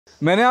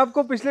मैंने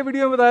आपको पिछले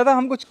वीडियो में बताया था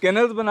हम कुछ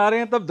कैनल्स बना रहे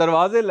हैं, तब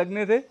दरवाजे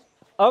लगने थे।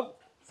 अब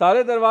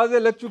सारे दरवाजे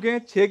लग चुके हैं,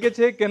 6 के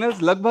 6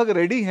 कैनल्स लगभग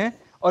रेडी हैं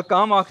और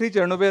काम आखिरी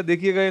चरणों पे।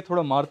 देखिएगा ये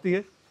थोड़ा मारती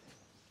है।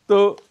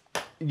 तो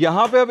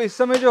यहाँ पे अब इस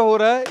समय जो हो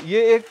रहा है,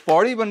 ये एक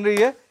पौड़ी बन रही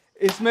है,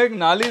 इसमें एक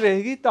नाली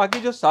रहेगी ताकि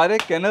जो सारे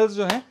कैनल्स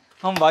जो हैं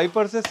हम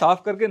वाइपर से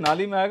साफ करके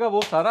नाली में आएगा,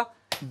 वो सारा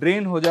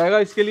ड्रेन हो जाएगा।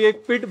 इसके लिए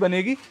एक पिट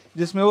बनेगी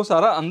जिसमें वो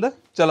सारा अंदर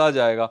चला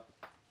जाएगा।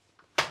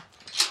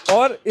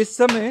 और इस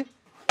समय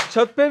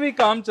छत पे भी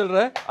काम चल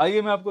रहा है,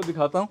 आइए मैं आपको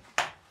दिखाता हूँ।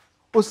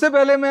 उससे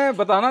पहले मैं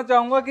बताना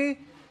चाहूँगा कि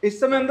इस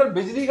समय अंदर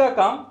बिजली का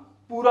काम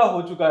पूरा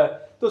हो चुका है।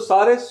 तो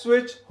सारे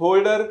स्विच,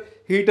 होल्डर,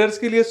 हीटर्स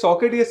के लिए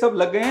सॉकेट ये सब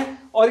लग गए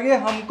हैं और ये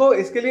हमको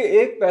इसके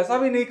लिए एक पैसा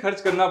भी नहीं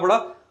खर्च करना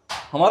पड़ा।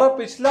 हमारा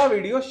पिछला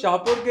वीडियो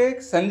शाहपुर के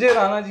एक संजय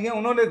राणा जी हैं,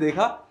 उन्होंने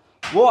देखा,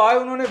 वो आए,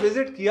 उन्होंने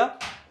विजिट किया,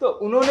 तो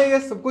उन्होंने ये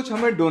सब कुछ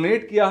हमें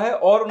डोनेट किया है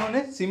और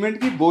उन्होंने सीमेंट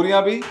की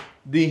बोरियां भी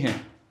दी हैं।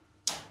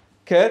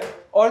 खैर,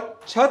 और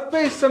छत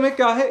पे इस समय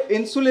क्या है,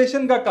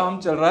 इंसुलेशन का काम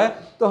चल रहा है।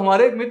 तो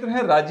हमारे एक मित्र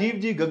हैं राजीव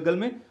जी गग्गल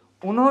में,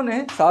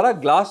 उन्होंने सारा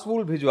ग्लास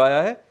वूल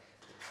भिजवाया है।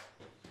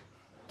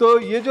 तो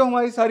ये जो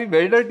हमारी सारी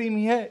वेल्डर टीम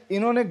ही है,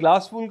 इन्होंने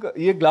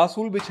ये ग्लास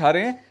वूल बिछा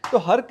रहे हैं। तो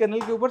हर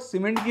कैनल के ऊपर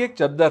सीमेंट की एक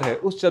चद्दर है,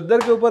 उस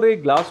चद्दर के ऊपर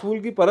एक ग्लास वूल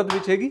की परत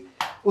बिछेगी,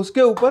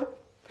 उसके ऊपर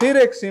फिर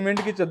एक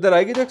सीमेंट की चद्दर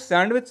आएगी, तो एक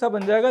सैंडविच सा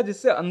बन जाएगा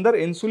जिससे अंदर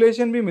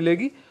इंसुलेशन भी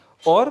मिलेगी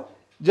और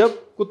जब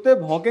कुत्ते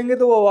भौंकेंगे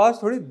तो वो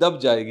आवाज़ थोड़ी दब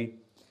जाएगी।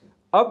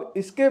 अब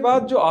इसके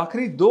बाद जो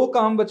आखिरी 2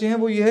 काम बचे हैं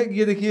वो ये है कि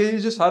ये देखिए, ये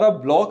जो सारा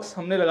ब्लॉक्स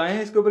हमने लगाए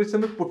हैं, इसके ऊपर इस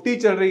समय पुट्टी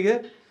चल रही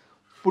है।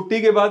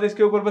 पुट्टी के बाद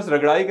इसके ऊपर बस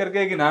रगड़ाई करके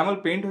एक इनामल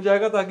पेंट हो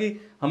जाएगा ताकि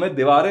हमें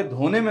दीवारें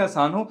धोने में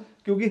आसान हो,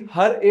 क्योंकि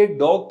हर एक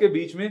डॉग के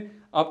बीच में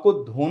आपको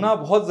धोना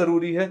बहुत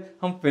ज़रूरी है।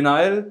 हम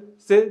फिनाइल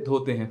से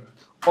धोते हैं।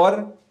 और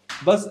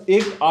बस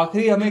एक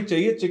आखिरी हमें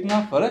चाहिए चिकना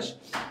फर्श,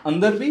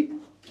 अंदर भी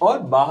और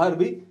बाहर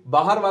भी।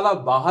 बाहर वाला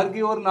बाहर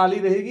की ओर नाली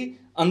रहेगी,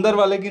 अंदर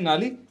वाले की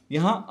नाली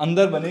यहाँ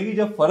अंदर बनेगी।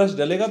 जब फर्श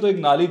डलेगा तो एक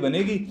नाली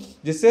बनेगी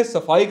जिससे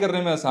सफाई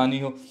करने में आसानी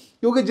हो,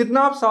 क्योंकि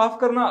जितना आप साफ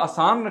करना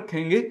आसान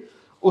रखेंगे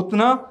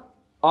उतना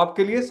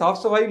आपके लिए साफ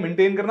सफाई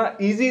मेंटेन करना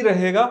इजी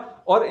रहेगा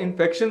और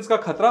इन्फेक्शंस का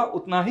खतरा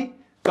उतना ही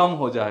कम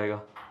हो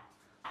जाएगा।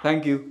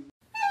 Thank you.